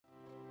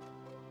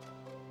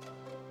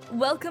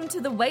Welcome to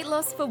the Weight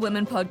Loss for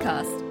Women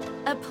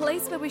podcast, a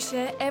place where we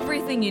share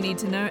everything you need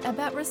to know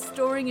about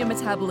restoring your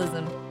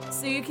metabolism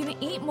so you can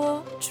eat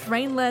more,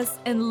 train less,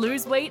 and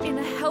lose weight in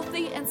a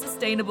healthy and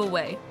sustainable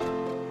way.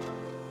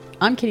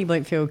 I'm Kitty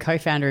Bleakfield,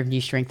 co-founder of New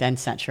Strength and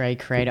Saturate,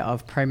 creator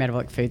of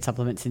pro-metabolic food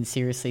supplements and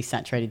seriously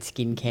saturated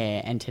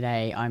skincare. And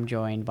today I'm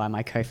joined by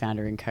my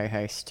co-founder and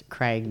co-host,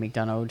 Craig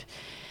McDonald,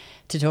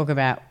 to talk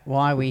about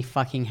why we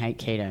fucking hate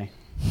keto.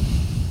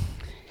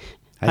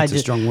 Hate's a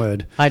strong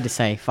word. I had to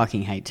say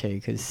fucking hate too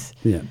because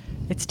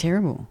it's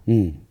terrible.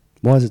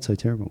 Why is it so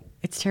terrible?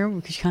 It's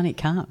terrible because you can't eat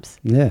carbs.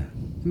 Yeah.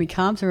 I mean,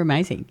 carbs are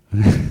amazing.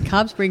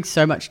 Carbs bring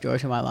so much joy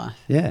to my life.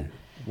 Yeah.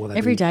 Well,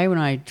 every day when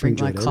I drink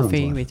my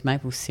coffee with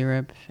maple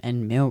syrup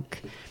and milk,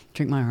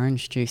 drink my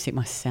orange juice, eat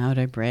my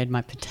sourdough bread,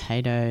 my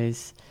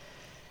potatoes,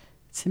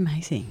 it's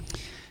amazing.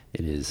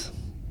 It is.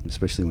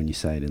 Especially when you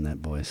say it in that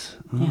voice.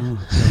 Yeah.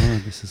 Oh,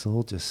 God, this is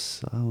all just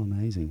so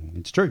amazing.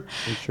 It's true.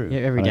 It's true. Yeah,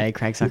 every day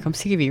Craig's like, I'm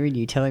sick of hearing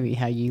you telling me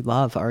how you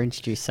love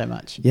orange juice so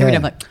much. Yeah. Every day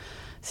I'm like,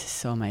 this is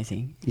so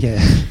amazing.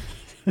 Yeah.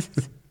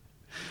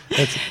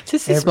 It's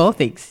just the small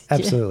things.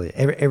 Absolutely.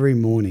 Yeah. Every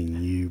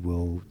morning you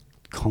will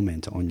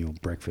comment on your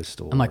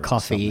breakfast or my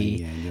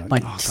coffee,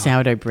 like, my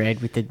sourdough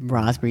bread with the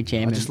raspberry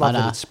jam and butter. I just love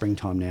that it's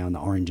springtime now and the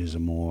oranges are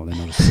more, they're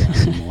not as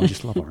sour anymore. I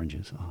just love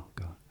oranges. Oh,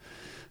 God.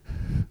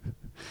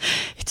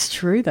 It's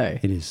true though.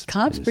 It is.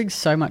 Carbs bring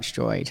so much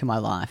joy to my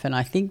life, and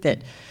I think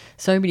that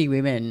so many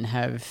women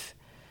have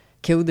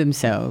killed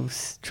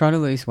themselves trying to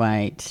lose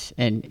weight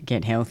and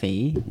get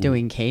healthy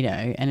doing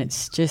keto, and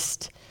it's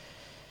just,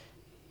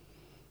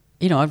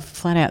 I'd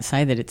flat out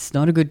say that it's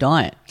not a good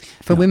diet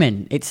for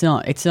women. It's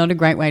not a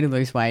great way to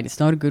lose weight. It's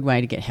not a good way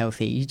to get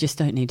healthy. You just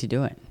don't need to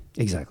do it.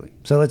 Exactly.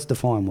 So let's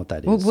define what that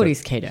is. Well, what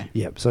is keto?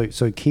 Yeah. So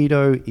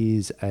keto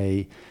is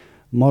a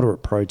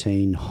moderate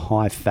protein,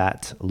 high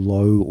fat,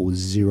 low or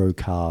zero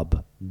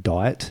carb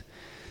diet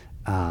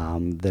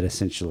that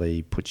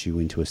essentially puts you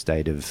into a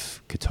state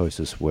of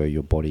ketosis where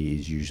your body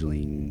is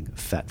using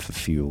fat for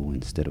fuel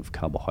instead of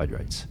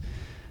carbohydrates.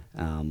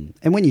 And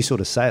when you sort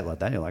of say it like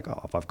that, you're like,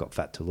 oh, if I've got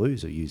fat to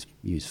lose or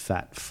use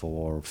fat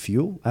for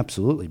fuel,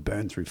 absolutely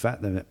burn through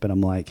fat. But I'm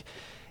like,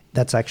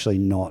 that's actually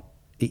not,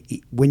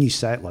 when you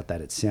say it like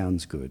that, it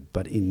sounds good.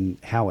 But in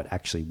how it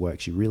actually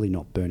works, you're really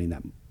not burning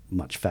that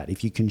much fat.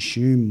 If you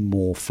consume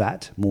more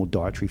fat, more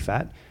dietary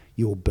fat,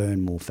 you'll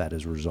burn more fat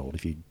as a result.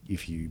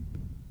 If you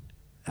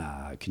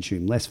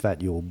consume less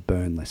fat, you'll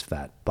burn less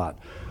fat. But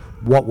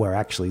what we're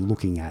actually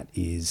looking at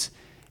is,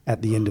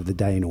 at the end of the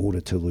day, in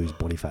order to lose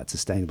body fat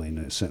sustainably,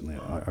 and certainly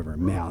over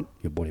amount,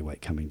 your body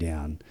weight coming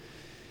down,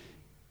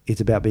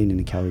 it's about being in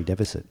a calorie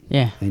deficit.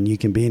 Yeah. And you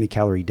can be in a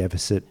calorie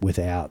deficit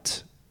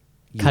without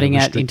cutting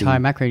out entire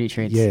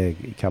macronutrients. Yeah,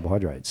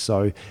 carbohydrates.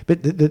 So,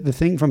 but the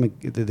thing from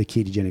the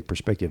ketogenic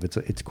perspective,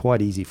 it's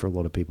quite easy for a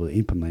lot of people to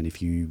implement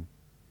if you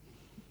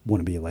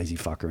want to be a lazy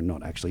fucker and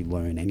not actually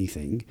learn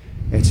anything.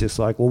 It's just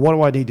like, well, what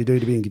do I need to do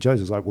to be in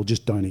ketosis? It's like, well,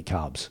 just don't eat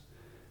carbs.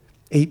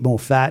 Eat more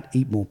fat,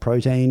 eat more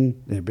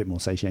protein. There are a bit more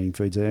satiating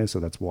foods there, so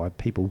that's why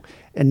people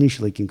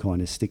initially can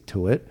kind of stick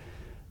to it.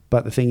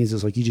 But the thing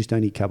is like, you just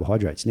don't eat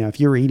carbohydrates. Now, if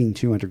you're eating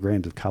 200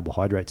 grams of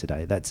carbohydrates a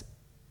day, that's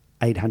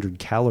 800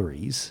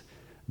 calories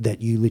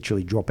that you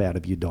literally drop out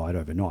of your diet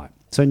overnight.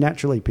 So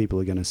naturally, people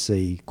are going to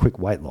see quick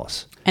weight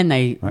loss. And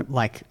they,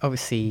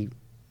 obviously,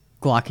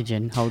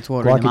 glycogen holds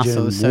water in the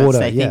muscles. So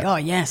they think, oh,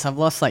 yes, I've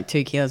lost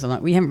 2 kilos. I'm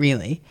like, we haven't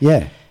really.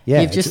 Yeah.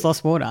 You've just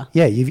lost water.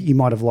 Yeah, you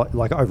might have,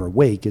 over a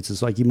week, it's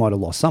just like you might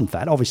have lost some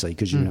fat, obviously,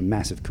 because you're in a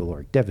massive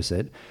caloric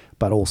deficit.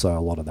 But also a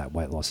lot of that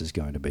weight loss is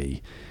going to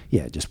be,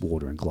 just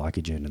water and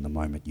glycogen. And the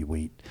moment you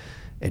eat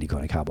any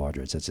kind of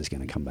carbohydrates, that's just going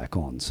to come back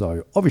on.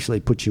 So obviously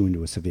it puts you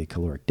into a severe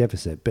caloric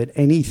deficit, but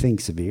anything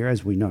severe,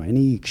 as we know,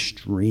 any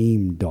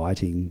extreme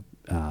dieting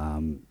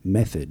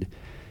method,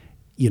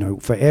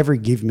 for every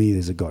give me,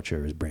 there's a gotcha,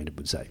 as Brandon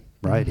would say,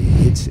 right?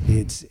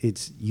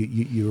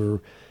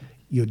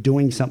 You're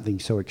doing something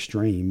so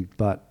extreme,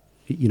 but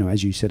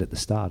as you said at the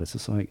start, it's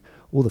just like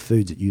all the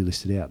foods that you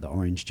listed out, the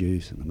orange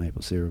juice and the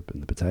maple syrup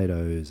and the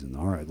potatoes and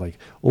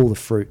all the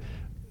fruit.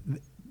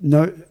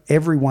 No,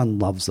 everyone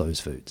loves those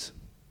foods.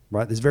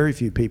 Right, there's very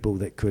few people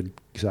that could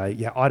say,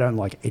 I don't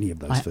like any of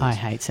those foods. I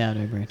hate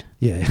sourdough bread.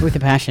 Yeah. With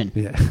a passion.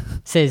 Yeah.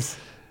 Said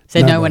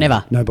no one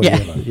ever. Nobody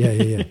ever.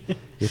 Yeah.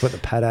 You put the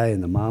pate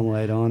and the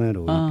marmalade on it,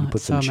 or you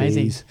put some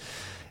cheese.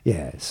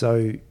 Yeah,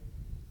 so,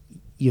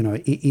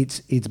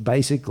 it's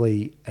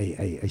basically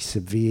a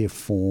severe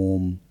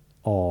form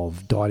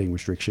of dieting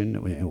restriction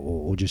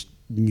or just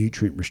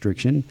nutrient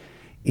restriction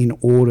in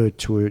order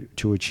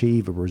to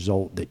achieve a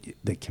result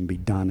that can be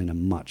done in a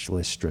much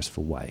less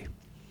stressful way.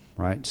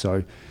 Right,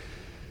 so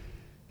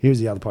here's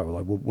the other part. We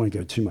won't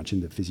go too much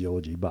into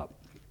physiology, but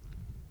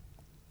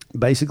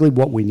basically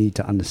what we need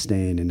to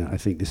understand, and I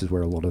think this is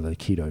where a lot of the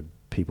keto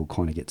people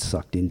kind of get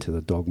sucked into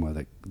the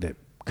dogma that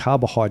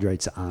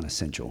carbohydrates aren't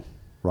essential,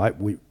 right?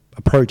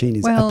 A protein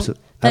is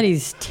that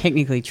is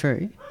technically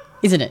true,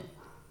 isn't it?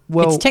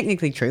 Well, it's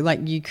technically true.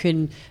 You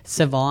can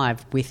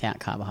survive without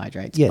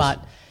carbohydrates,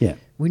 but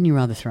wouldn't you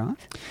rather thrive?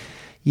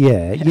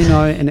 Yeah,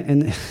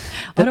 and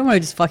I don't want to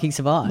just fucking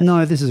survive.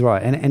 No, this is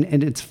right.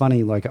 And it's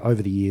funny, like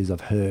over the years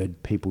I've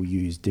heard people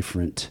use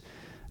different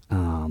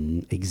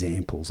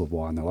examples of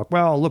why. And they're like,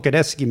 well, look at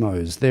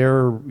Eskimos.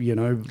 They're,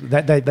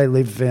 they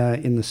live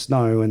in the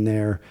snow and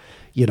they're,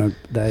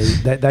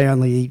 they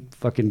only eat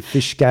fucking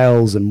fish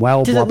scales and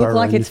whale blubber. Does it look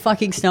like it's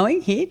fucking snowing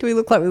here? Do we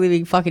look like we're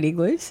living in fucking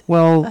igloos?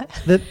 Well,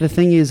 the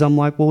thing is, I'm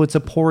like, well, it's a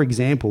poor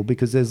example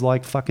because there's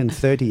like fucking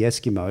 30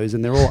 Eskimos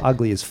and they're all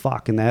ugly as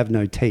fuck and they have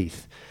no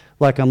teeth.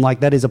 Like, I'm like,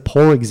 that is a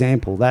poor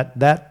example.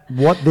 That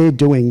what they're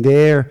doing,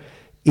 they're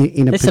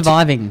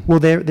surviving. Well,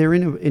 they're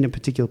in a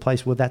particular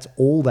place where that's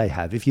all they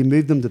have. If you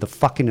move them to the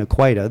fucking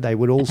equator, they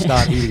would all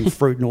start eating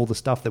fruit and all the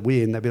stuff that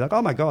we're in. They'd be like,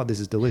 oh my God, this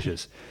is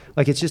delicious.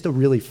 Like, it's just a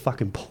really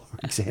fucking poor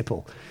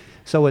example.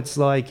 So it's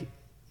like,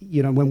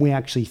 when we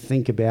actually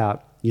think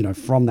about,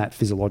 from that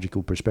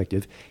physiological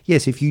perspective,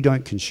 yes, if you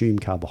don't consume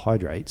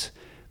carbohydrates,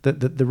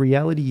 the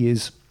reality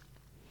is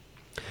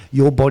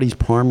your body's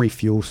primary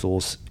fuel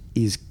source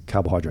is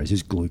carbohydrates,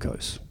 is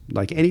glucose.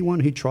 Like, anyone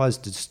who tries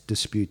to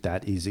dispute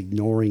that is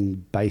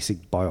ignoring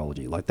basic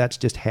biology. Like, that's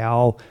just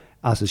how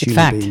us as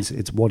human beings,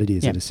 it's what it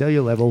is. At a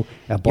cellular level,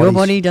 our bodies... Your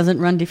body doesn't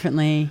run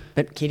differently,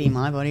 but Kitty,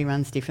 my body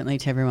runs differently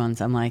to everyone's.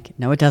 I'm like,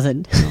 no, it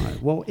doesn't. No,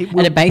 well,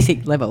 at a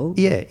basic level.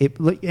 Yeah,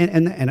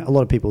 and a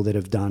lot of people that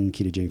have done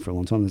ketogenic for a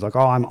long time, it's like,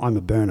 oh, I'm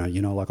a burner,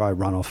 like I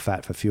run off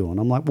fat for fuel.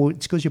 And I'm like, well,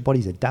 it's because your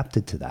body's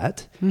adapted to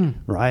that,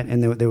 right?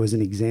 And there was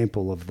an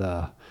example of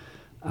the...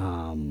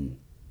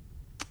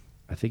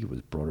 I think it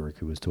was Broderick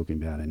who was talking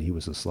about it, and he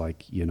was just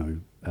like,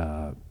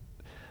 the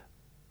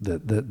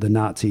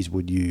Nazis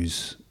would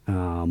use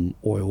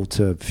oil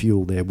to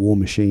fuel their war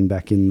machine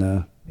back in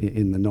the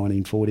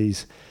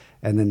 1940s,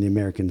 and then the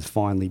Americans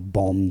finally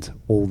bombed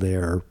all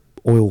their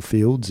oil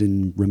fields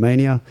in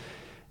Romania,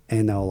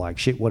 and they were like,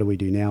 shit, what do we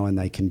do now? And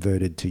they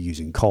converted to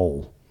using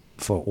coal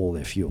for all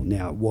their fuel.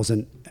 Now, it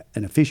wasn't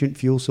an efficient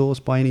fuel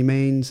source by any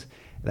means.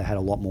 They had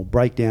a lot more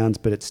breakdowns,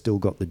 but it still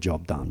got the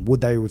job done.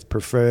 Would they have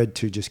preferred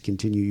to just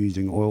continue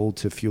using oil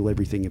to fuel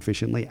everything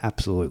efficiently?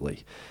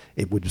 Absolutely.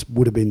 It would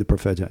have been the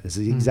preferred. It's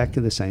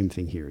exactly the same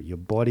thing here. Your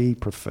body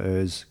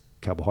prefers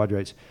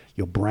carbohydrates.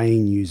 Your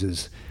brain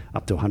uses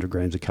up to 100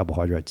 grams of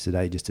carbohydrates a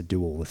day just to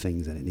do all the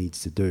things that it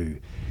needs to do.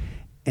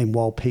 And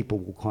while people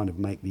will kind of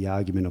make the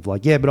argument of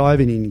like, yeah, but I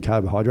haven't eaten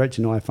carbohydrates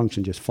and I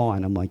function just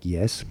fine. I'm like,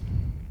 yes.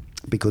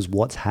 Because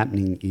what's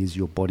happening is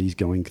your body's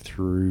going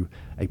through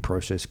a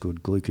process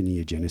called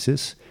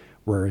gluconeogenesis,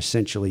 where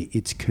essentially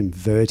it's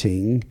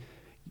converting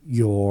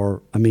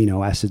your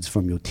amino acids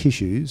from your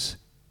tissues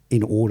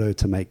in order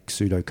to make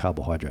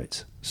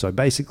pseudo-carbohydrates. So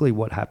basically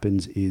what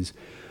happens is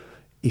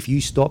if you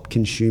stop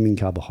consuming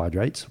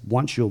carbohydrates,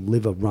 once your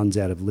liver runs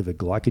out of liver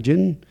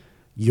glycogen,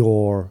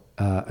 your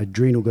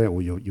adrenal gland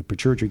or your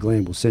pituitary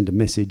gland will send a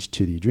message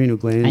to the adrenal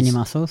glands. And your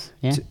muscles,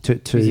 yeah.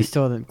 To you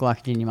store the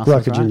glycogen in your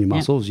muscles, Glycogen in your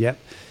muscles, yep.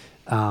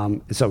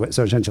 So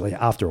essentially,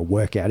 after a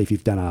workout, if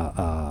you've done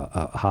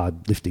a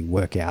hard lifting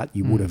workout,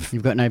 you would have...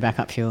 You've got no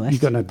backup fuel left.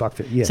 You've got no backup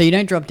fuel, yes. So you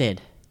don't drop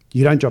dead.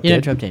 You don't drop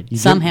dead.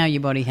 Somehow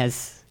your body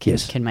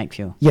can make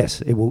fuel.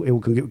 Yes, it will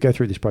go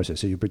through this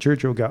process. So your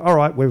pituitary will go, all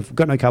right, we've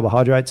got no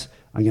carbohydrates.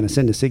 I'm going to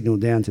send a signal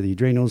down to the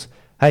adrenals.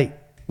 Hey,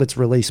 let's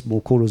release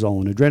more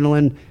cortisol and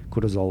adrenaline.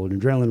 Cortisol and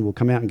adrenaline will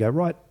come out and go,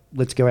 right,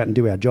 let's go out and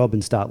do our job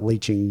and start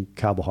leaching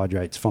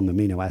carbohydrates from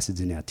amino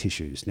acids in our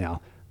tissues.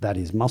 Now, that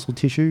is muscle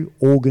tissue.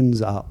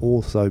 Organs are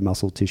also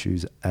muscle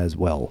tissues as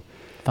well.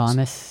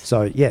 Thymus.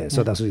 So that's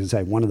what I was going to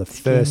say. One of the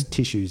first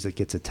tissues that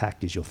gets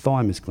attacked is your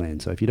thymus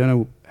gland. So if you don't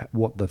know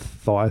what the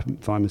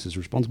thymus is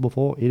responsible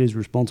for, it is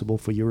responsible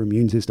for your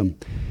immune system.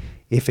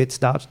 If it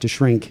starts to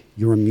shrink,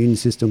 your immune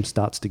system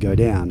starts to go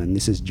down. And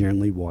this is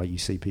generally why you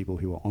see people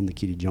who are on the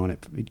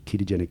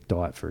ketogenic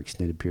diet for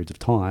extended periods of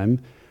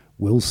time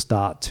will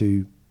start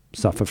to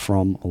suffer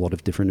from a lot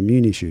of different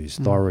immune issues,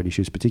 thyroid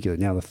issues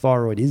particularly. Now, the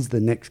thyroid is the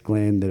next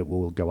gland that it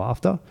will go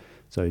after.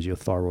 So as your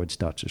thyroid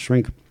starts to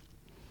shrink,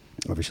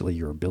 obviously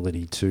your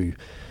ability to,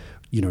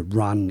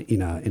 run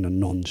in a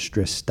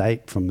non-stress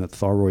state from the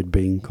thyroid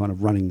being kind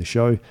of running the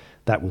show,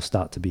 that will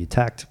start to be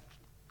attacked.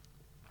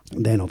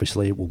 Then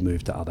obviously it will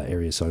move to other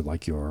areas. So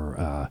like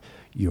your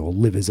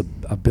liver's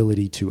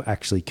ability to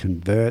actually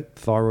convert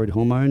thyroid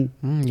hormone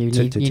to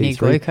T3. You need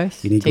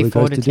glucose. You need T4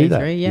 glucose to do T3,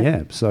 that.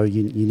 Yeah. So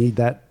you need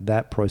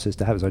that process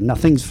to happen. So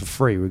nothing's for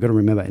free. We've got to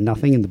remember,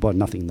 nothing in the body,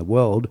 nothing in the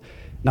world,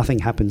 nothing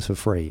happens for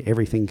free.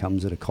 Everything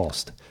comes at a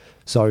cost.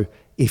 So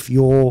if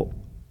your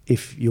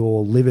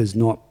liver's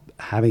not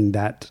having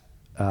that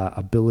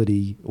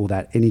ability or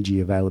that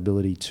energy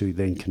availability to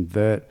then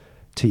convert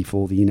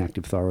T4, the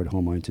inactive thyroid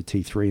hormone, to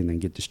T3 and then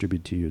get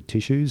distributed to your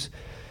tissues,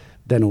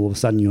 then all of a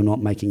sudden you're not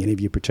making any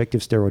of your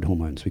protective steroid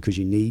hormones because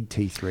you need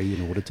T3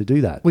 in order to do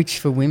that. Which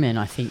for women,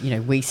 I think,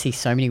 we see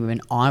so many women,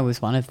 I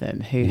was one of them,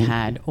 who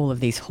had all of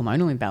these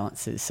hormonal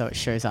imbalances. So it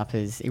shows up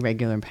as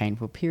irregular and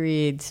painful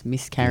periods,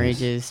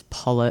 miscarriages,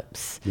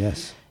 polyps,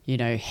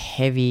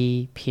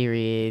 heavy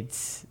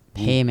periods,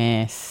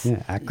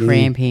 PMS, acne,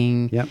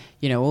 cramping,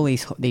 all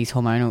these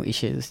hormonal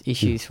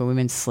issues for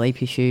women,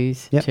 sleep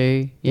issues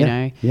too,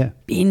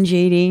 binge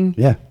eating.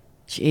 Yeah.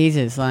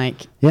 Jesus,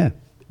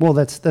 Well,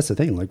 that's the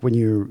thing. Like when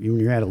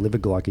you're out of liver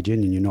glycogen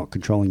and you're not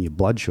controlling your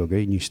blood sugar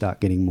and you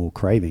start getting more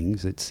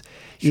cravings, it's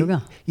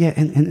sugar.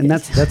 And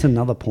that's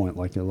another point.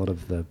 Like a lot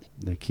of the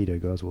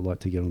keto guys will like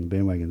to get on the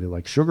bandwagon. They're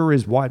like, sugar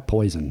is white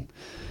poison.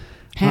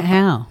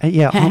 How?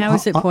 How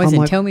is it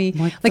poison? Tell me.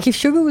 Like if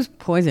sugar was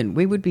poison,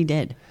 we would be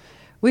dead.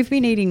 We've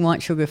been eating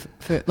white sugar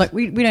for like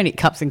we don't eat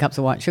cups and cups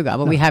of white sugar,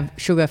 but we have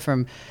sugar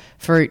from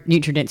fruit,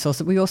 nutrient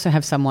sources. We also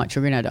have some white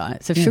sugar in our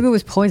diet. So if sugar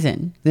was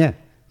poison, we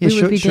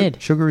would be dead.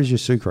 Sugar is your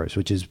sucrose,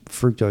 which is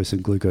fructose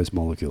and glucose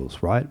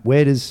molecules, right?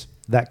 Where does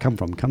that come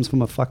from? It comes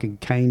from a fucking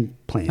cane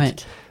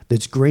plant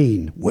that's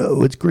green.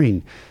 Whoa, it's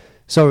green.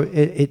 So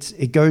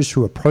it goes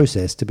through a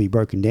process to be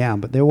broken down,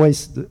 but they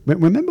always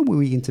remember when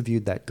we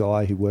interviewed that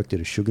guy who worked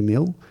at a sugar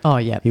mill. Oh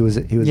yeah, he was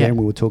there, and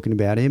we were talking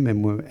about him,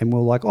 and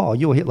we're like, oh,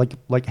 you're here,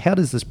 like how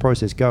does this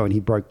process go? And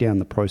he broke down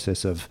the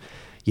process of,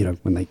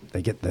 when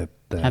they get the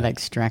how they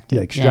extract it,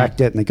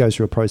 it, and it goes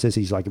through a process.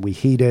 He's like, we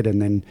heat it,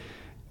 and then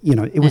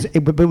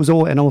it was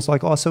all, and I was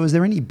like, oh, so is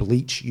there any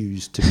bleach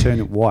used to turn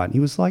it white? And he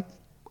was like,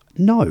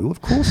 no, of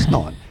course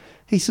not.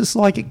 He's just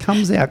like, it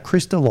comes out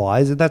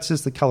crystallized, and that's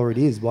just the color it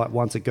is. Like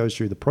once it goes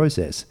through the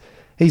process,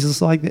 he's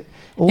just like.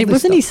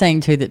 Wasn't he saying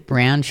too that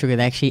brown sugar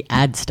they actually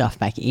add stuff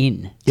back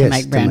in to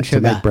make brown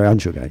sugar? To make brown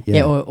sugar,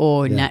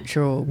 or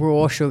natural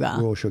raw sugar.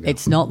 Raw sugar.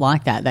 It's not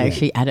like that. They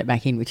actually add it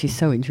back in, which is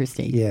so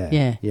interesting.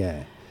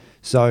 Yeah.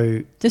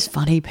 So just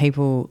funny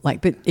people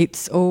but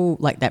it's all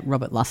like that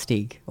Robert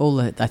Lustig.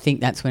 I think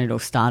that's when it all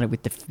started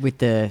with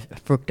the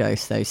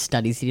fructose. Those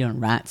studies he did on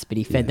rats, but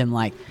he fed them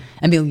like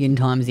 1 million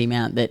times the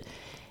amount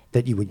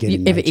that you would get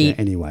in nature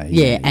anyway.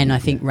 Yeah, and I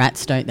think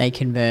rats they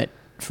convert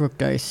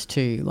fructose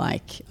to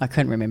I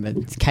can't remember.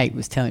 Kate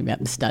was telling me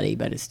about the study,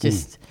 but it's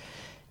just,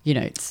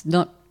 it's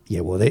not. Yeah,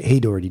 well,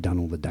 he'd already done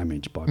all the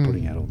damage by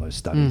putting out all those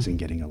studies and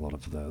getting a lot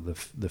of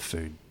the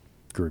food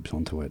groups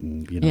onto it,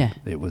 and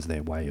it was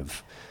their way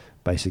of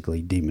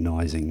basically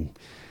demonizing.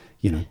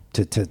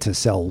 To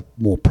sell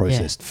more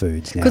processed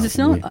foods now. Because it's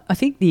not, I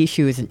think the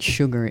issue isn't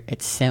sugar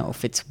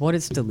itself, it's what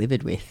it's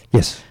delivered with.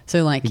 Yes.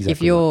 So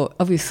if you're,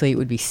 obviously it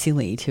would be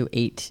silly to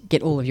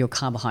get all of your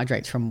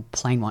carbohydrates from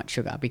plain white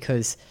sugar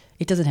because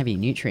it doesn't have any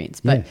nutrients.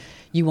 But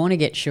you want to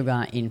get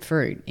sugar in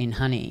fruit, in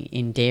honey,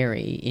 in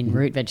dairy, in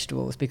root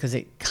vegetables because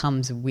it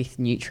comes with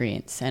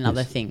nutrients and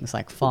other things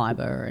like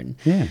fibre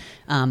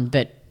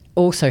but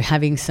also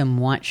having some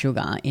white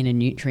sugar in a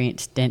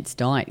nutrient-dense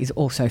diet is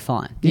also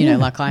fine.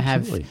 I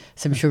have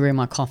some sugar in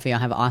my coffee. I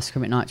have ice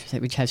cream at night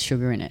which has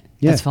sugar in it.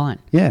 Yeah. That's fine.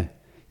 Yeah.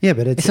 Yeah,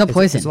 but it's not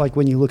poison. It's like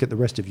when you look at the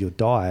rest of your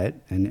diet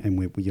and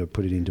we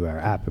put it into our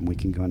app and we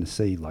can kind of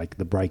see like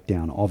the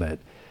breakdown of it.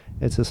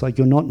 It's just like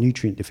you're not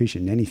nutrient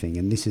deficient in anything,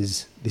 and this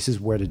is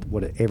what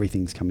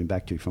everything's coming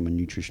back to from a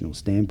nutritional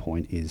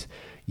standpoint is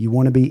you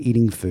want to be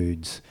eating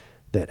foods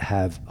that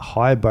have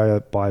high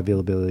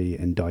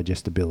bioavailability and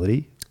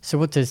digestibility. So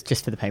what does,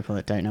 just for the people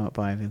that don't know what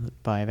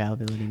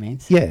bioavailability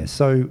means? Yeah,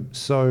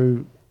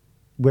 so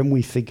when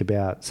we think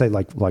about, say,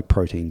 like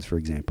proteins, for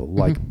example,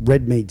 like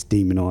red meat's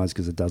demonized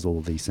because it does all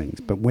of these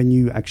things. But when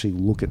you actually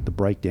look at the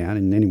breakdown,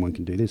 and anyone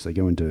can do this, they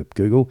go into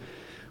Google,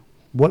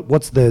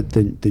 what's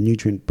the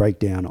nutrient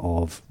breakdown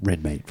of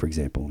red meat, for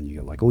example? And you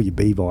got like all your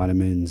B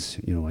vitamins,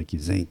 like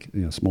your zinc,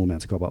 small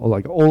amounts of copper, or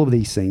like all of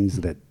these things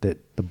that the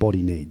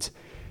body needs.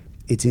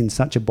 It's in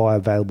such a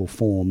bioavailable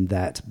form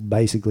that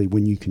basically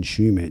when you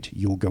consume it,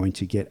 you're going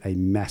to get a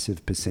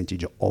massive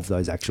percentage of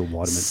those actual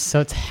vitamins.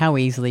 So it's how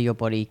easily your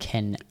body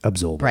can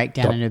break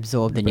down and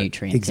absorb the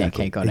nutrients.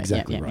 Exactly. Okay, got it.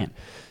 Exactly right.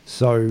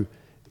 So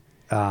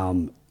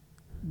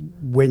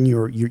when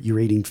you're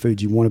eating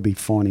foods, you want to be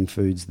finding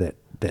foods that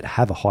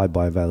have a high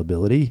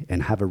bioavailability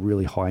and have a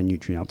really high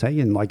nutrient uptake.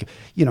 And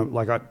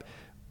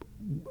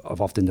I've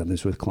often done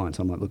this with clients.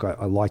 I'm like, look,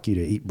 I like you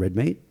to eat red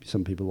meat.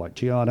 Some people are like,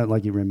 gee, I don't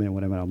like you red meat or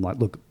whatever. I'm like,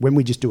 look, when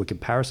we just do a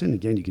comparison,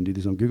 again, you can do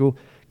this on Google,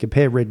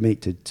 compare red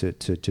meat to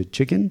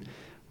chicken,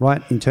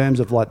 right? In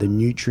terms of like the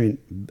nutrient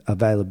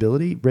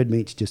availability, red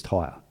meat's just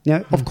higher.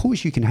 Now, of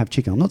course you can have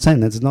chicken. I'm not saying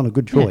that's not a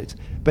good choice.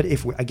 But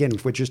if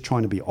we're just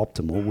trying to be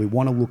optimal, we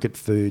want to look at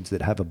foods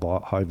that have a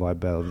high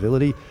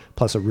bioavailability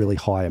plus a really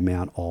high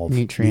amount of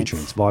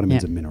nutrients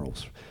vitamins and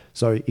minerals.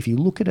 So if you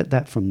look at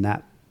it from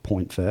that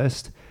point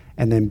first,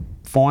 and then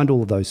find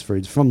all of those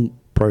foods from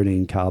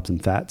protein, carbs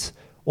and fats,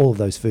 all of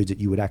those foods that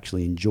you would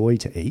actually enjoy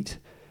to eat,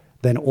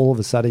 then all of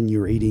a sudden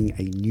you're eating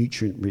a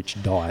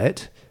nutrient-rich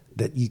diet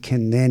that you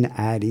can then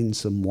add in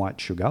some white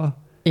sugar.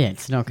 Yeah,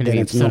 it's not going to be.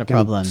 It's not a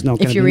problem.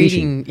 If you're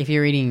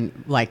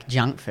eating like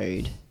junk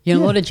food, a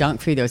lot of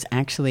junk food that was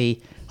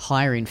actually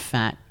higher in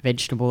fat,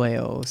 vegetable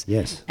oils.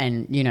 Yes.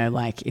 And,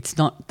 it's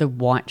not the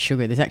white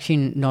sugar. There's actually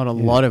not a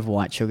lot of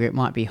white sugar. It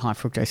might be high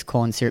fructose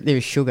corn syrup. There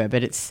is sugar,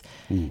 but it's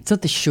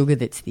not the sugar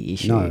that's the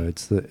issue. No,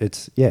 it's the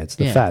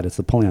fat. It's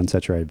the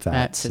polyunsaturated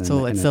fats. It's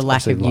the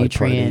lack of nutrients.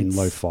 Protein,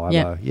 low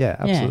fiber. Yeah,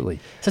 absolutely.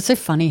 So it's so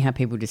funny how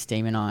people just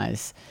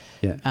demonize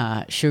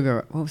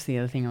sugar. What was the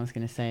other thing I was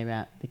going to say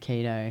about the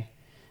keto?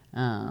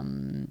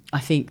 I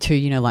think too,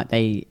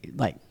 they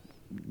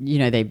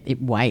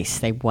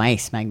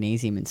waste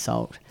magnesium and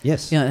salt.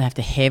 Yes. They have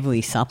to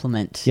heavily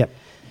supplement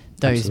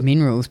those Absolutely.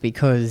 minerals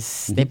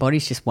because their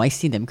body's just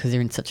wasting them because they're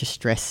in such a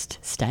stressed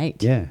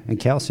state. Yeah, and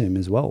calcium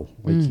as well.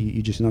 Like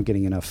you're just not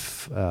getting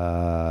enough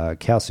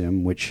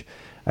calcium, which,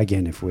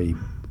 again, if we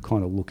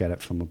kind of look at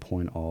it from a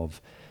point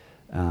of,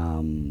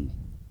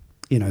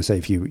 say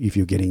if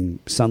you're getting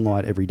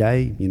sunlight every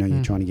day,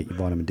 you're trying to get your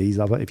vitamin D's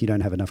up. If you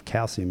don't have enough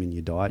calcium in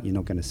your diet, you're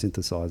not going to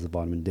synthesize the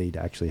vitamin D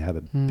to actually have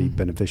it be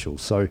beneficial.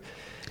 So,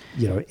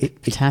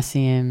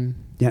 potassium,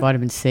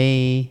 vitamin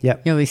C,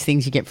 all these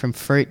things you get from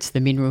fruits, the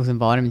minerals and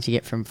vitamins you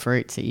get from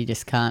fruits that you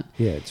just can't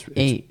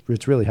eat.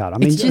 It's really hard. I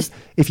mean, just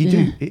if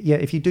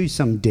you do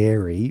some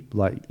dairy,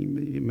 like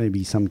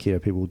maybe some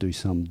keto people will do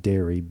some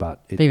dairy,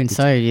 but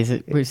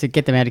does it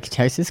get them out of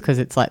ketosis because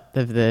it's like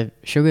the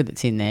sugar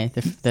that's in there?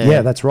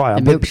 That's right.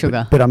 The milk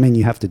sugar. But I mean,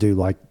 you have to do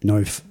like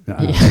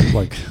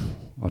like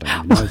I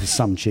don't know, there's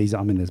some cheese.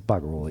 I mean, there's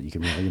bugger all that you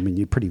can really. I mean,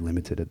 you're pretty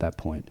limited at that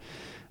point.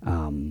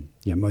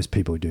 Most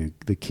people who do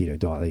the keto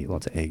diet, they eat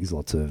lots of eggs,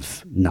 lots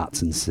of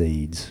nuts and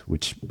seeds,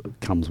 which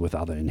comes with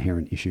other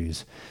inherent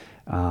issues.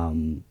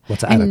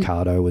 Lots of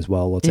avocado as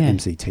well, lots of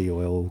MCT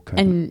oil.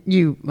 And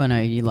I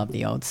know you love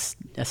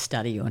a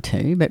study or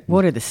two, but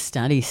what do the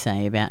studies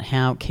say about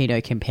how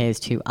keto compares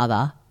to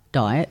other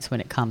diets when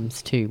it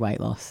comes to weight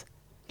loss?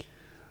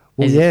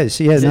 Well, is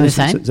it the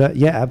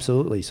same?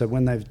 Absolutely. So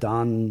when they've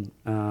done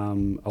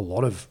a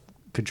lot of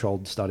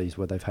controlled studies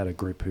where they've had a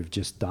group who've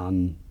just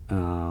done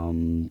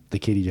the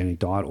ketogenic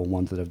diet or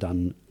ones that have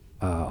done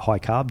high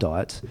carb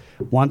diets,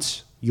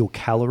 once your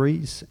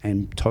calories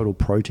and total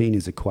protein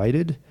is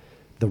equated,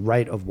 the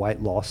rate of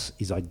weight loss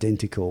is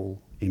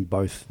identical in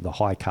both the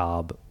high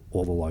carb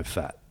or the low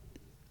fat.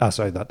 The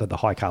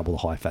high carb or the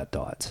high fat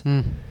diets.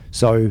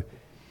 So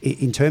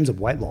in terms of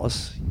weight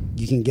loss,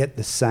 you can get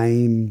the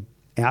same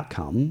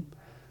outcome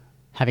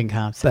having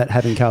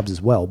carbs,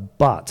 as well.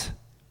 But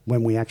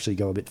when we actually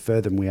go a bit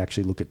further and we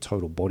actually look at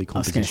total body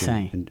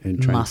composition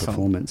and training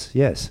performance.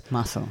 Yes.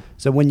 Muscle.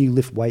 So when you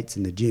lift weights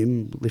in the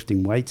gym,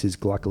 lifting weights is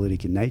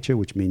glycolytic in nature,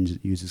 which means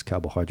it uses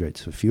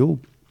carbohydrates for fuel.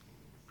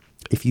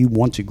 If you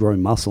want to grow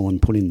muscle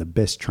and put in the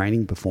best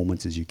training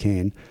performances you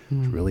can,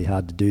 it's really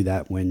hard to do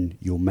that when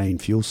your main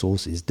fuel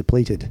source is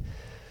depleted.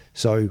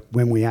 So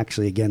when we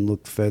actually, again,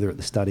 look further at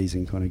the studies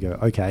and kind of go,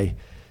 okay,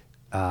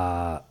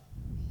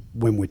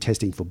 when we're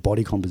testing for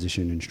body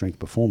composition and strength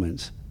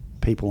performance,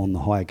 people on the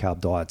higher carb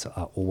diets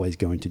are always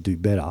going to do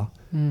better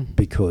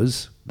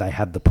because they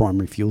have the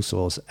primary fuel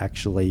source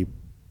actually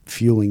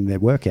fueling their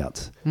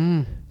workouts.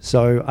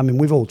 So, I mean,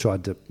 we've all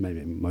tried to,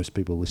 maybe most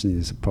people listening to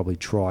this have probably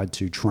tried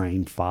to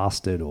train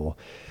fasted or,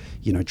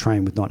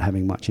 train with not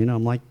having much in it.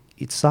 I'm like,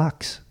 it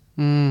sucks.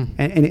 And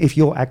if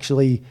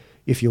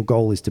your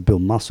goal is to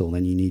build muscle,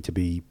 then you need to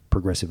be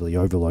progressively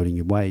overloading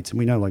your weights. And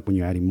we know, like, when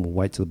you're adding more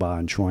weight to the bar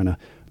and trying to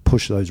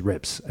push those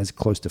reps as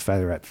close to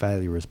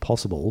failure as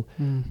possible,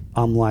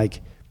 I'm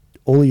like,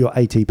 all of your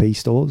ATP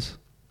stores,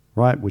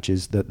 right, which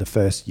is the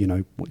first,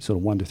 sort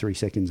of 1 to 3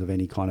 seconds of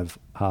any kind of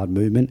hard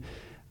movement,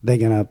 they're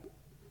going to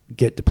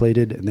get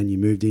depleted, and then you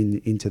moved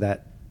into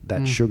that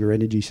sugar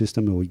energy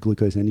system or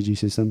glucose energy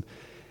system.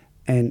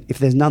 And if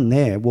there's none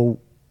there, well,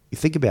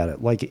 think about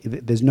it. Like,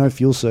 if there's no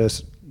fuel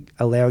source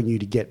allowing you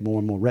to get more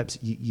and more reps,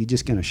 you're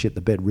just going to shit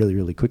the bed really,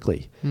 really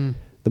quickly.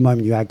 The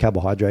moment you add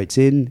carbohydrates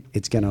in,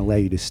 it's going to allow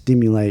you to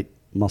stimulate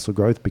muscle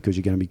growth because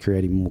you're going to be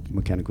creating more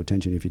mechanical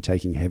tension if you're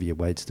taking heavier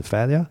weights to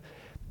failure.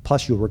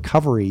 Plus, your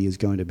recovery is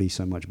going to be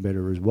so much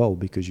better as well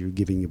because you're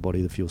giving your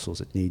body the fuel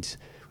source it needs.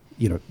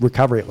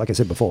 Recovery, like I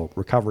said before,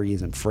 recovery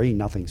isn't free.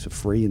 Nothing's for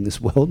free in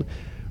this world,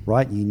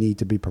 right? You need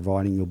to be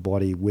providing your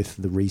body with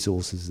the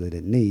resources that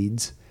it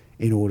needs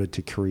in order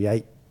to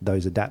create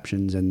those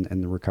adaptions and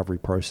the recovery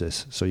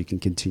process so you can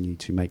continue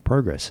to make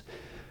progress.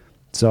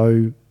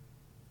 So,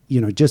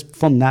 just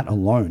from that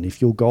alone,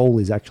 if your goal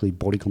is actually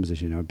body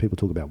composition, people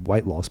talk about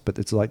weight loss, but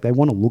it's like they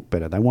want to look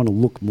better. They want to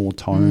look more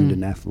toned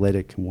and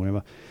athletic and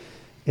whatever.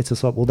 It's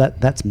just like, well,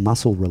 that's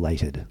muscle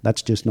related.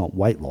 That's just not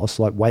weight loss.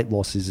 Like, weight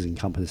loss is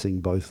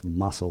encompassing both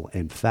muscle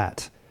and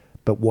fat.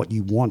 But what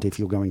you want if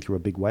you're going through a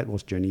big weight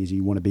loss journey is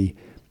you want to be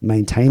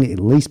at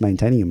least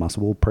maintaining your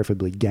muscle, or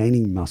preferably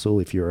gaining muscle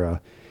if you're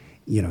a,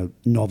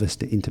 novice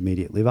to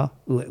intermediate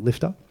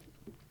lifter.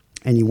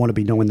 And you want to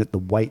be knowing that the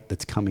weight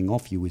that's coming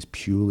off you is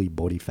purely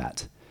body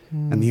fat.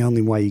 And the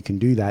only way you can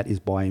do that is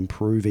by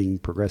improving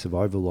progressive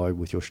overload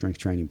with your strength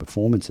training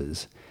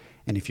performances.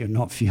 And if you're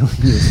not fueling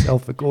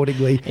yourself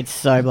accordingly, it's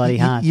so bloody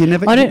hard. You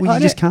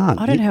just can't.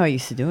 I don't know how I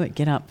used to do it.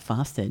 Get up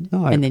fasted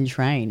and then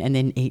train and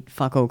then eat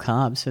fuck all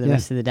carbs for the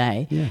rest of the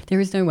day. Yeah. There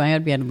is no way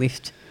I'd be able to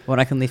lift what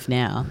I can lift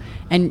now.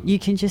 And you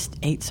can just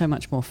eat so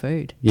much more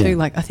food too.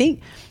 Like, I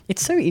think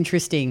it's so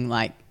interesting,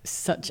 like,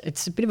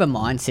 it's a bit of a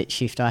mindset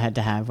shift I had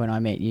to have when I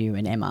met you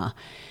and Emma.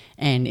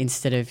 And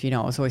instead of, I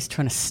was always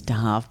trying to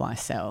starve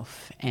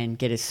myself and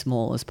get as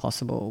small as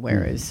possible.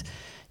 Whereas,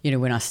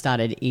 when I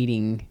started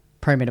eating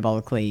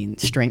pro-metabolically and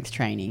strength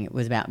training. It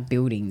was about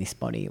building this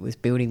body. It was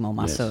building more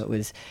muscle. It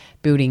was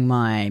building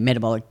my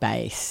metabolic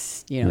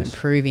base,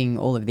 improving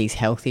all of these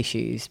health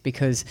issues,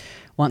 because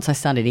once I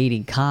started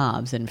eating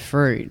carbs and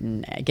fruit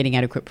and getting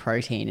adequate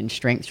protein and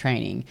strength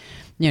training,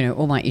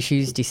 all my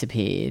issues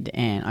disappeared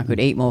and I could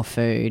eat more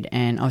food,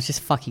 and I was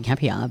just fucking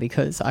happier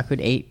because I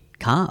could eat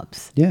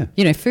carbs.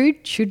 Yeah.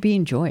 Food should be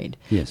enjoyed.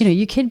 Yes.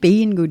 You can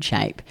be in good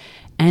shape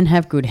and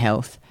have good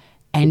health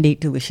and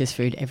eat delicious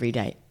food every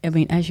day. I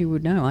mean, as you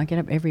would know, I get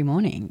up every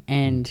morning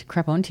and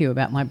crap onto you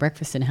about my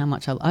breakfast and how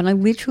much and I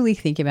literally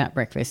think about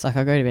breakfast. Like,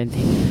 I go to bed and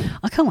think,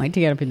 I can't wait to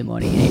get up in the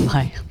morning and eat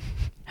my...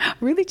 I'm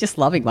really just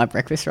loving my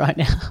breakfast right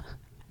now.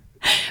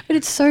 But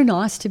it's so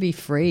nice to be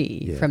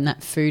free from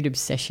that food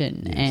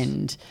obsession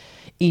and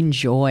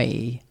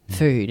enjoy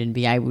food and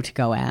be able to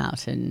go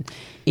out and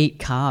eat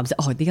carbs.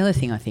 Oh, the other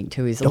thing I think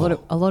too is a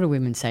lot of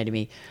women say to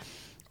me,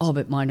 oh,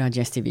 but my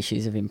digestive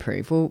issues have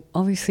improved. Well,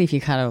 obviously, if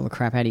you cut all the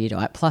crap out of your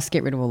diet, plus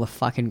get rid of all the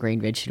fucking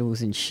green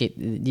vegetables and shit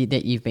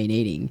that you've been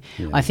eating,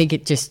 I think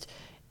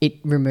it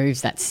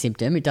removes that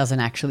symptom. It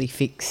doesn't actually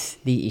fix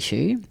the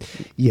issue.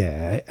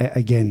 Yeah.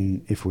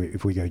 Again, if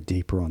we go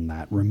deeper on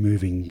that,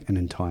 removing an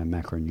entire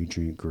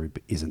macronutrient group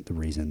isn't the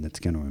reason that's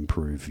going to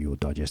improve your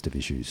digestive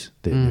issues.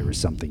 There is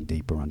something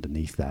deeper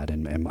underneath that.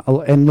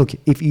 And look,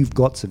 if you've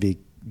got severe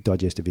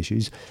digestive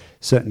issues,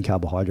 certain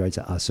carbohydrates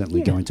are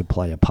certainly going to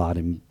play a part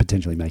in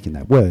potentially making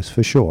that worse,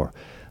 for sure.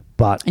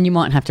 And you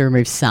might have to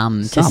remove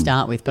some to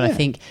start with. But I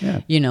think,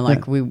 a lot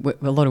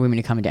of women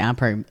who come into our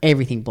program,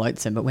 everything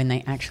bloats them. But when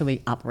they actually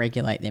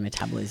upregulate their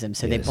metabolism,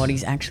 so their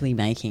body's actually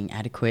making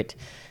adequate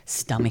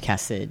stomach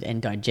acid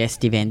and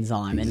digestive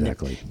enzyme and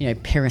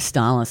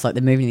peristalsis, like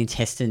the moving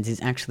intestines,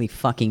 is actually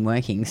fucking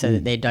working so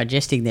that they're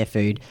digesting their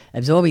food,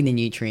 absorbing the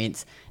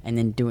nutrients, and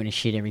then doing a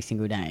shit every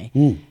single day.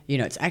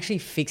 It's actually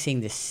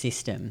fixing the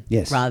system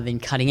rather than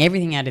cutting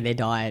everything out of their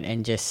diet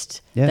and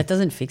just that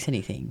doesn't fix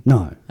anything.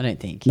 No, I don't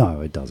think.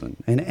 No, it doesn't.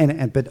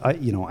 But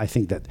I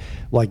think that,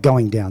 like,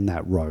 going down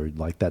that road,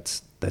 like,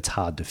 that's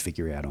hard to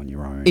figure out on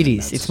your own. It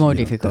is. It's more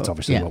difficult. That's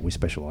obviously what we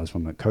specialise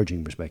from a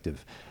coaching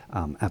perspective.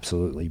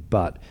 Absolutely.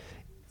 But,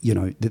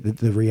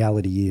 the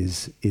reality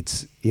is,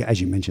 it's, as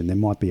you mentioned, there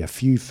might be a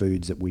few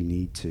foods that we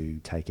need to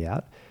take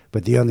out.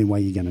 But the only way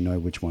you're going to know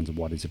which ones are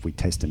what is if we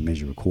test and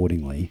measure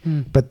accordingly.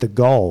 But the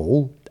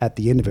goal at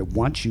the end of it,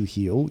 once you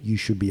heal, you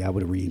should be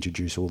able to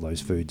reintroduce all those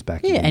foods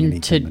back. Yeah,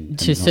 and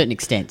to a certain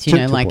extent,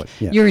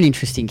 you're an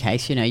interesting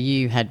case.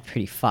 You had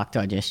pretty fucked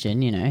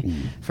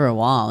digestion, for a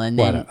while, and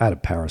then I had a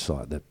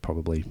parasite that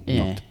probably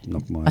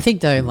knocked my. I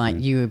think though,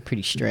 you were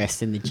pretty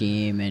stressed in the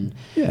gym, and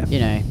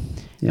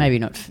maybe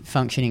not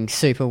functioning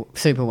super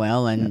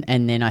well, and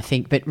then I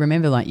think, but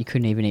remember, you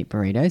couldn't even eat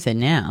burritos, and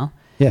now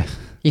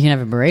you can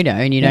have a burrito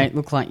and you don't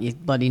look like you're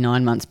bloody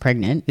 9 months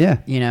pregnant. Yeah.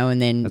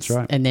 And then that's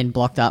right. And then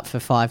blocked up for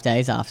 5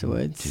 days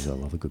afterwards. Jeez, I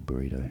love a good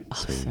burrito. Oh,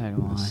 so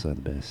do I. It's so the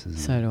best, isn't it?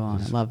 So do I.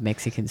 I love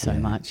Mexican so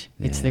much.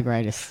 It's the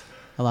greatest.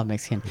 I love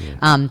Mexican.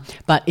 Yeah.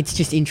 But it's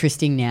just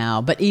interesting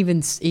now. But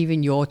even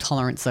your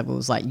tolerance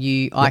levels, I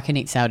can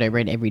eat sourdough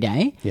bread every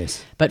day.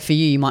 Yes. But for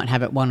you might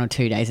have it 1 or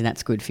 2 days and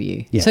that's good for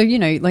you. Yeah. So,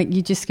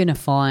 you're just going to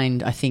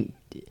find, I think,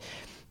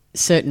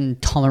 certain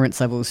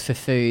tolerance levels for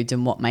foods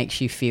and what makes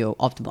you feel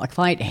optimal. Like, if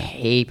I eat a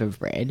heap of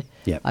bread,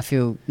 I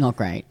feel not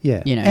great.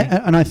 Yeah.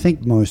 And I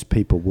think most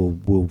people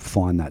will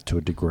find that to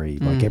a degree.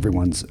 Like,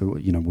 everyone's,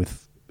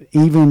 with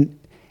even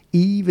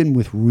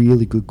with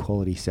really good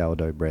quality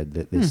sourdough bread,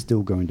 that there's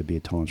still going to be a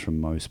tolerance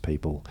from most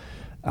people.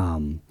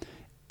 And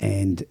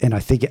I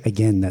think,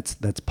 again,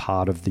 that's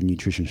part of the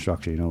nutrition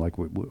structure. Like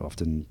we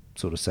often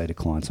sort of say to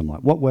clients, I'm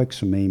like, what works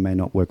for me may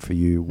not work for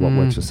you. What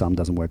works for some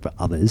doesn't work for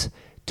others,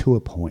 to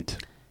a point.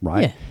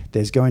 Right? Yeah.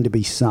 There's going to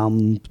be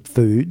some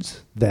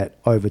foods that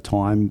over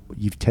time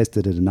you've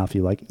tested it enough.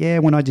 You're like,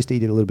 when I just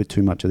eat a little bit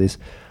too much of this,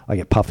 I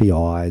get puffy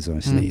eyes or I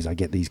sneeze. I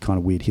get these kind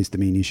of weird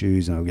histamine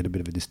issues and I'll get a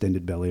bit of a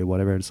distended belly or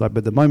whatever. It's like,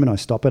 but the moment I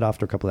stop it,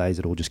 after a couple of days,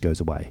 it all just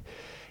goes away.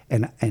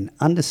 And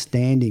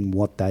understanding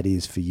what that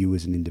is for you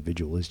as an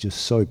individual is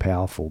just so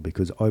powerful,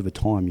 because over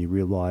time you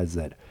realize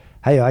that,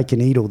 hey, I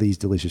can eat all these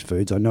delicious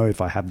foods. I know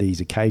if I have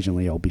these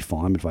occasionally, I'll be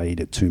fine. But if I eat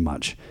it too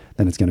much,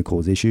 then it's going to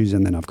cause issues.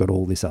 And then I've got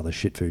all this other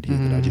shit food here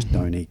that I just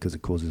don't eat because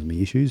it causes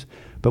me issues.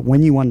 But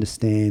when you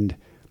understand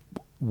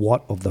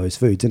what of those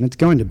foods, and it's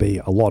going to be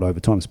a lot over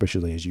time,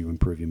 especially as you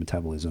improve your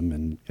metabolism.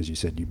 And as you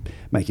said, you're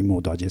making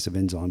more digestive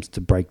enzymes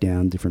to break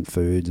down different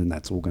foods, and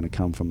that's all going to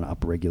come from an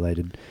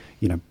upregulated,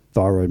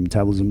 thyroid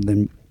metabolism.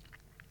 Then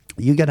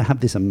you're going to have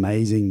this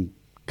amazing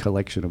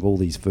collection of all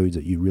these foods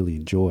that you really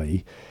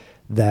enjoy,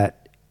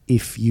 that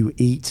if you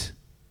eat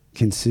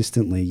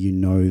consistently,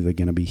 they're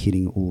going to be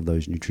hitting all of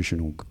those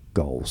nutritional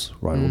goals,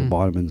 right? All the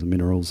vitamins and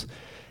minerals.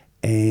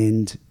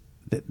 And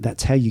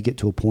that's how you get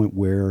to a point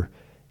where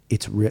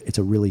it's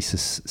a really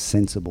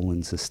sensible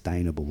and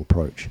sustainable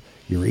approach.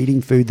 You're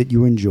eating food that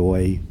you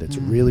enjoy, that's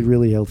really,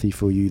 really healthy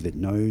for you, that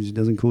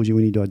doesn't cause you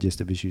any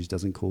digestive issues,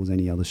 doesn't cause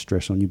any other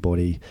stress on your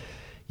body.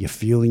 You're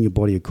fueling your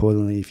body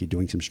accordingly if you're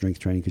doing some strength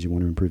training because you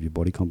want to improve your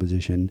body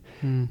composition.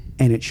 And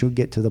it should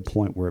get to the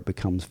point where it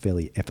becomes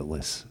fairly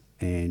effortless.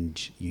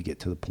 and you get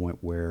to the point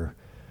where,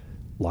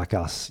 like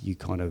us, you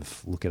kind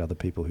of look at other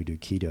people who do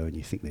keto and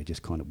you think they're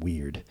just kind of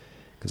weird.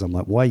 Because I'm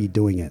like, why are you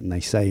doing it? And they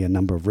say a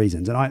number of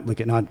reasons. And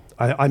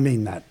I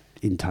mean that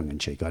in tongue in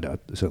cheek. I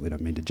certainly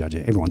don't mean to judge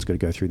it. Everyone's got to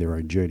go through their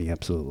own journey,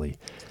 absolutely.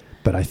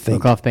 But I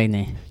think... Look, I've been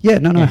there. Yeah,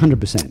 no,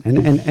 100%.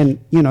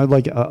 And you know,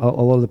 like a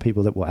lot of the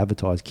people that will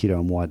advertise keto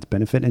and why it's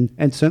benefit,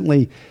 and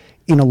certainly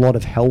in a lot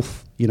of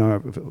health, you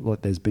know,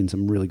 like there's been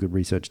some really good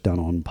research done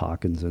on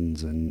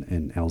Parkinson's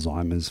and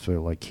Alzheimer's for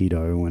like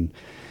keto, and,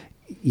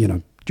 you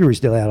know, jury's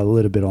still out a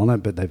little bit on it,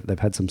 but they've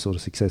had some sort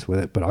of success with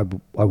it. But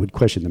I would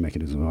question the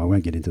mechanism. I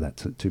won't get into that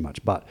too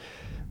much. But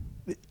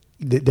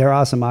there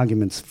are some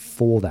arguments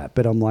for that.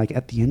 But I'm like,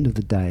 at the end of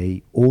the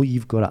day, all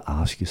you've got to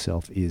ask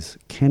yourself is,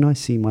 can I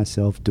see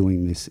myself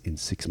doing this in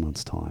 6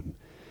 months' time?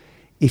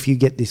 If you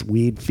get this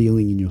weird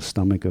feeling in your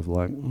stomach of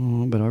like,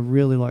 oh, but I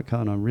really like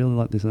carb and I really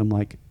like this, and I'm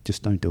like,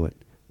 just don't do it.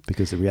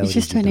 Because the reality is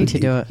you just don't need to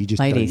do it. You just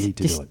Ladies, don't need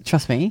to do it.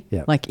 Trust me.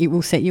 Yeah. Like, it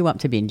will set you up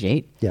to binge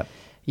eat. Yeah.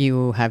 You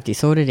will have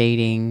disordered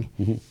eating.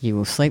 Mm-hmm. You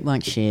will sleep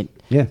like shit.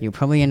 Yeah. You'll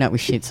probably end up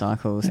with shit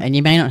cycles. And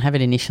you may not have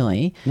it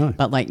initially. No.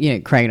 But, like, you know,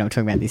 Craig and I were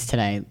talking about this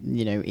today.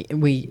 You know,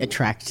 we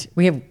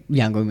have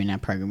young women in our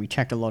program. We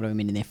attract a lot of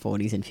women in their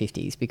 40s and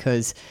 50s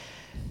because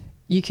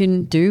you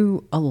can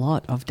do a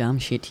lot of dumb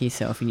shit to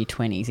yourself in your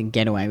 20s and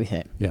get away with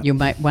it. Yeah. You're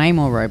way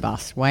more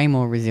robust, way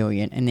more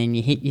resilient. And then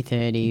you hit your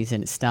 30s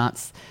and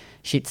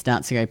shit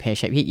starts to go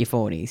pear-shaped. You hit your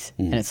 40s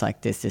and it's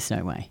like, there's just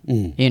no way.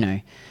 You know,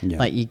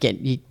 like you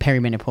get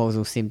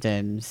perimenopausal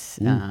symptoms,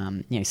 you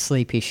know,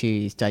 sleep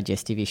issues,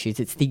 digestive issues.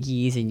 It's the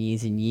years and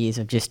years and years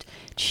of just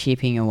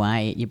chipping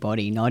away at your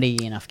body, not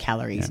eating enough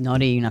calories,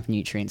 not eating enough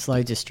nutrients,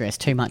 loads of stress,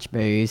 too much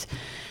booze,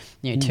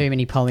 you know, too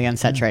many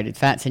polyunsaturated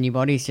fats, and your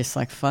body's just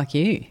like, fuck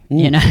you,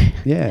 you know?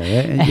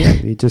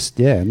 And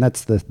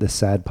that's the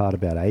sad part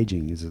about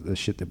aging, is that the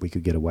shit that we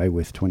could get away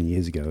with 20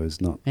 years ago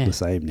is not the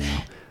same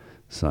now.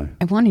 So,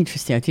 and one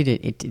interesting, I did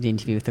an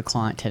interview with a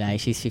client today.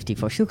 She's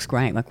 54. She looks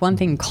great. Like,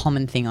 one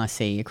common thing I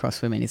see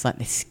across women is like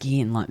their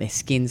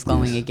skin's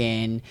glowing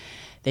again.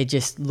 They're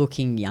just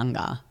looking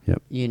younger.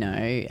 Yep. You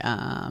know,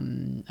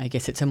 I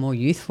guess it's a more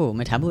youthful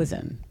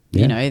metabolism.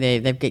 Yeah. You know,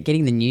 they're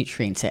getting the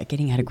nutrients, they're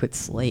getting adequate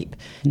sleep,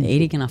 they're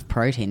eating enough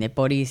protein, their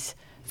body's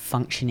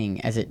functioning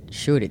as it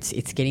should.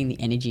 It's getting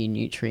the energy and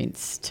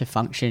nutrients to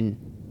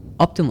function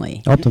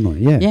optimally.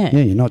 Yeah.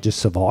 You're not just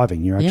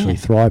surviving, you're actually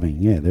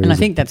thriving. Yeah, and I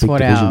think that's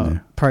what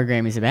our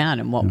program is about,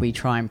 and what we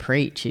try and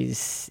preach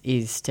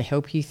is to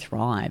help you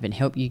thrive and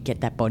help you get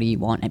that body you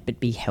want,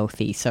 but be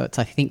healthy. So it's,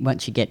 I think,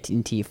 once you get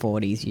into your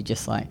 40s, you're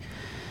just like,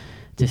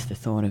 just the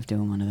thought of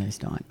doing one of those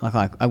diets. Like,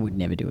 I would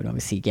never do it,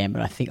 obviously, again,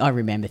 but I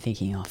remember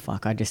thinking, oh,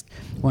 fuck, I just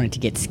wanted to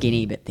get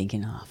skinny, but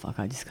thinking, oh, fuck,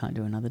 I just can't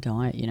do another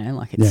diet, you know?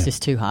 Like, it's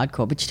just too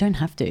hardcore, but you don't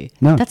have to.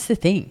 No. That's the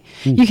thing.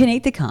 You can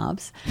eat the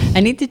carbs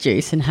and eat the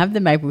juice and have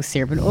the maple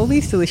syrup and all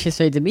these delicious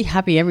foods and be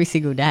happy every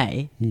single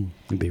day.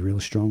 And be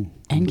real strong.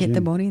 And get the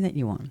body that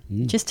you want.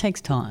 It just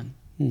takes time.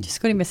 Just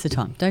got to invest the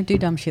time. Don't do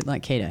dumb shit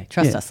like keto.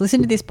 Trust us.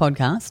 Listen to this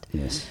podcast.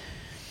 Yes.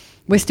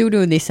 We're still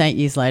doing this 8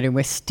 years later.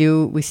 We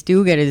still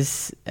get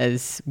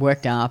as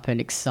worked up and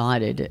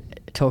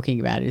excited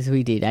talking about it as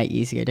we did 8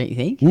 years ago, don't you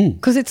think?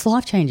 Because it's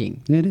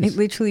life-changing. Yeah, it is. It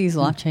literally is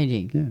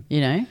life-changing,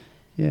 you know?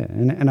 Yeah,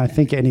 and I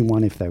think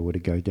anyone, if they were to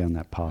go down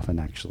that path and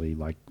actually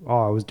like,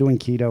 oh, I was doing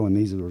keto and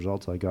these are the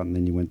results I got, and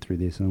then you went through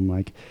this, and I'm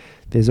like,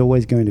 there's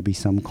always going to be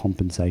some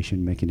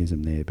compensation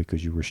mechanism there,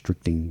 because you're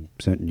restricting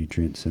certain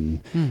nutrients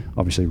and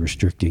obviously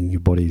restricting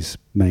your body's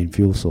main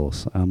fuel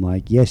source. I'm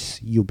like,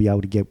 yes, you'll be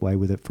able to get away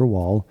with it for a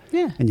while.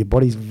 Yeah. And your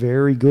body's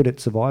very good at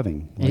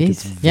surviving. Like,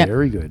 it's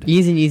very good.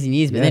 Years and years and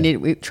years. But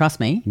then, trust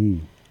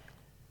me,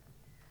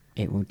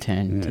 it will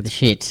turn to the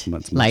shit,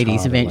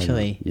 ladies,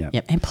 eventually. Later.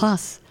 Yep. And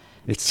plus,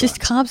 it's just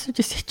carbs are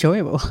just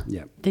enjoyable.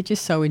 Yeah. They're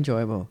just so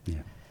enjoyable.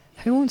 Yeah.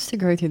 Who wants to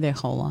go through their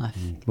whole life?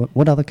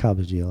 What other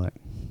carbs do you like?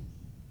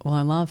 Well,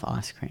 I love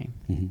ice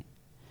cream.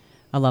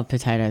 I love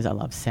potatoes. I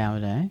love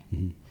sourdough.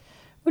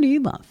 What do you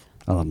love?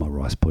 I love my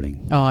rice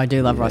pudding. Oh, I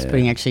do love rice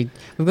pudding, actually.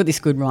 We've got this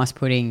good rice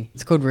pudding.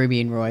 It's called Ruby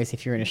and Roy's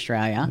if you're in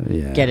Australia.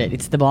 Yeah. Get it.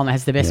 It's the bomb. It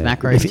has the best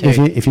macros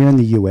too. If you're in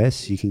the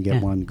US, you can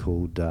get one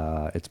called,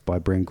 it's by a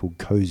brand called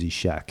Cozy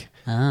Shack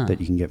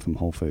that you can get from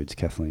Whole Foods.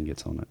 Kathleen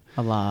gets on it.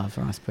 I love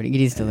rice pudding.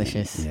 It is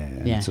delicious.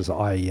 Yeah. So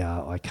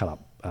I cut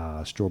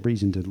up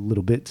strawberries into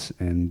little bits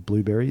and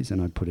blueberries,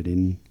 and I put it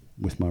in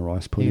with my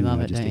rice pudding. You love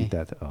and it, I just don't you? eat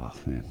that. Oh,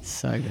 man.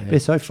 So good. But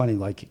it's so funny.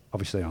 Like,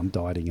 obviously, I'm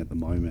dieting at the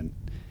moment.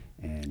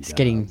 And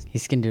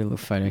he's going to do a little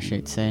photo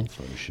shoot soon.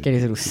 Get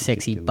his little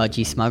sexy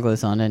budgie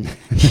smugglers on, and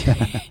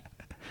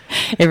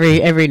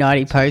every night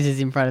he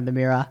poses in front of the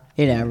mirror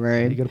in our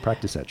room. You got to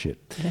practice that shit.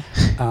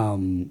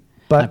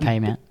 But I pay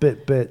him out.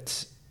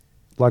 But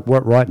like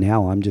right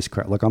now, I'm just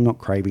like, I'm not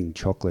craving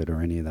chocolate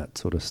or any of that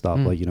sort of stuff.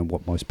 Like, you know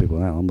what most people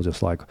know. I'm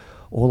just like,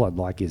 all I'd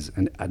like is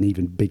an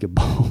even bigger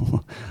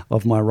bowl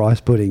of my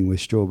rice pudding with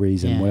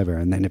strawberries and whatever.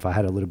 And then if I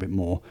had a little bit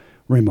more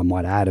room, I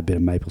might add a bit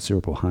of maple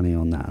syrup or honey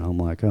on that. And I'm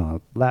like,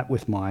 oh, that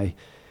with my,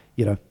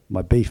 you know,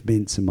 my beef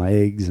mince and my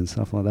eggs and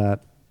stuff like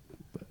that.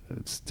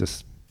 It's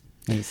just...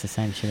 It's the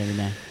same shit every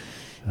day.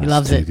 He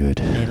loves too it. Good.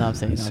 He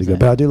loves it. It's too good.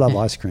 But I do love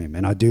ice cream,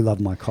 and I do love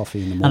my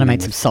coffee in the morning. And I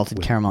made some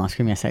salted caramel ice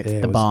cream yesterday.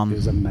 It's the bomb. It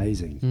was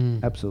amazing.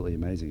 Absolutely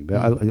amazing. But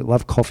I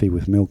love coffee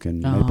with milk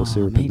and maple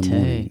syrup in the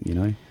morning, you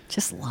know.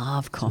 Just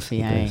love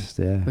coffee, best,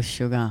 yeah. with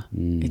sugar.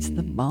 It's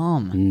the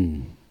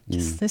bomb.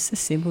 Just the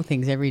simple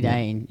things every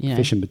day. And, you know,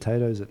 fish and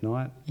potatoes at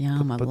night.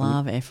 Yum, I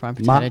love air fried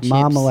potato chips.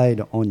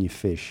 Marmalade on your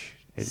fish.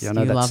 You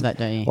love that,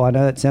 don't you? Well, I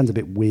know that sounds a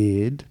bit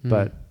weird,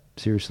 but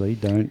seriously,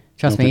 don't.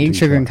 Trust me, eating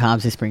sugar and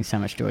carbs just brings so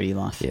much joy to your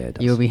life. Yeah, it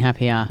does. You'll be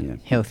happier,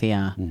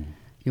 healthier.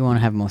 You want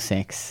to have more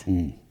sex.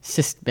 It's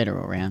just better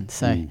all around.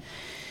 So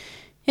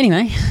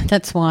anyway,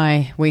 that's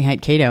why we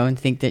hate keto and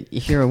think that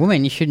if you're a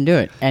woman, you shouldn't do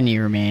it. And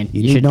you're a man,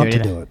 you need not to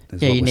do it.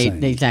 Yeah, you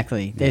need,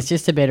 exactly. There's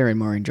just a better and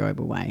more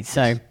enjoyable way.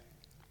 So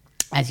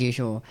as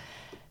usual,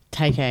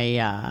 take a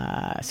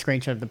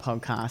screenshot of the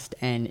podcast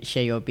and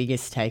share your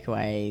biggest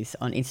takeaways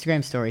on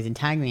Instagram stories and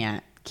tag me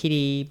at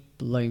Kitty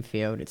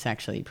Bloomfield. It's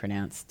actually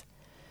pronounced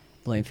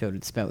Bloomfield.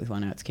 It's spelled with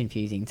one O. It's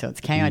confusing. So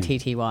it's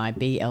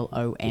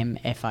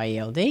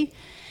KITTYBLOMFIELD.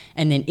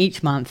 And then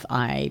each month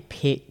I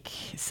pick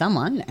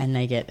someone and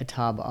they get a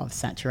tub of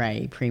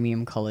Saturday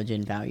Premium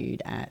Collagen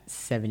valued at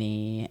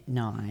 $79.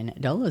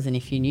 And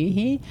if you're new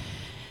here,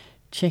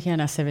 check out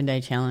our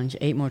 7-day challenge,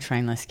 eat more,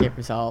 train less, get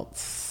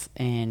results.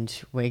 And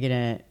we're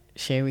going to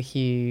share with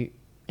you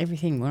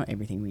everything, well, not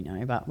everything we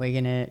know, but we're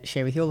going to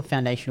share with you all the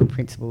foundational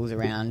principles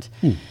around,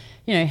 you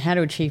know, how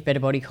to achieve better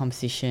body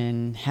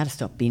composition, how to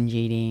stop binge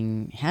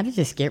eating, how to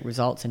just get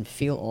results and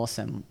feel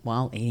awesome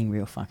while eating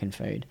real fucking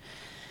food.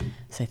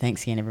 So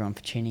thanks again, everyone,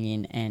 for tuning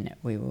in, and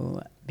we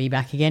will be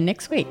back again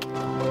next week.